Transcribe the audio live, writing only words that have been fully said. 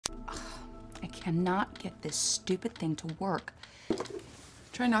cannot get this stupid thing to work.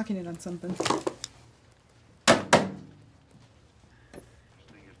 Try knocking it on something.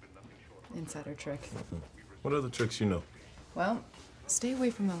 Insider trick. What other tricks you know? Well, stay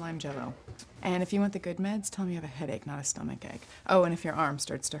away from the lime jello. And if you want the good meds, tell me you have a headache, not a stomach ache. Oh, and if your arm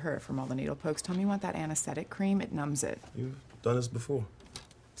starts to hurt from all the needle pokes, tell me you want that anesthetic cream. It numbs it. You've done this before.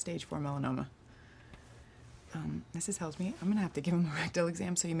 Stage 4 melanoma. Mrs. Helsby, I'm gonna have to give him a rectal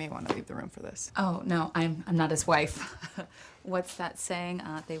exam, so you may want to leave the room for this. Oh, no, I'm not his wife. What's that saying?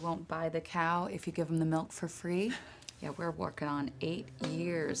 They won't buy the cow if you give them the milk for free? Yeah, we're working on 8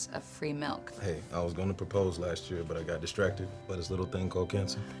 years of free milk. Hey, I was gonna propose last year, but I got distracted by this little thing called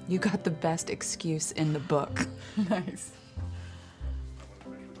cancer. You got the best excuse in the book. Nice.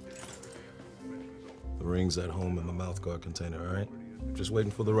 The ring's at home in my mouthguard container, all right? Just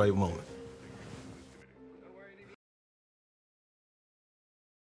waiting for the right moment.